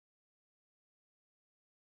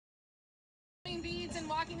and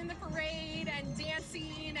walking in the parade and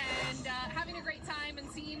dancing and having a great time and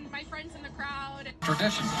seeing my friends in the crowd.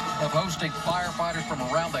 Tradition of hosting firefighters from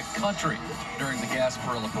around the country during the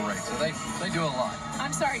Gasparilla parade. So they do a lot.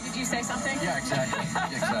 I'm sorry, did you say something? Yeah, exactly.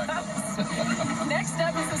 Exactly. Next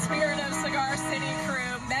up is the Spirit of Cigar City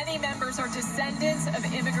crew. Many members are descendants of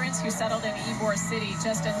immigrants who settled in Ybor City.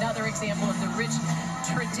 Just another example of the rich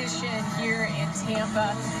tradition here in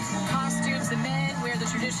Tampa. Costumes, the men wear the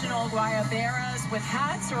traditional guayaberas with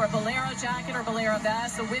hats or a bolero jacket or bolero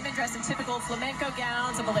vest. The women dress in typical flamenco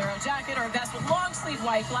gowns, a bolero jacket or a vest with long sleeve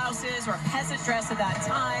white blouses or a peasant dress of that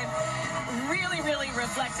time. Really, really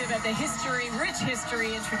reflective of the history, rich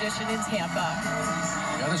history and tradition in Tampa.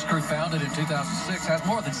 Yeah, this crew, founded in 2006, has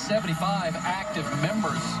more than 75 active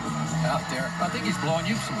members out there. I think he's blowing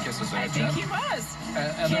you some kisses there, I think he was.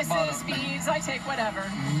 And Kisses, beads, I take whatever.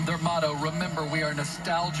 Their motto, remember, we are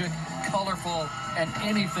nostalgic, colorful, and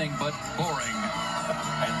anything but boring.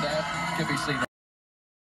 And that can be seen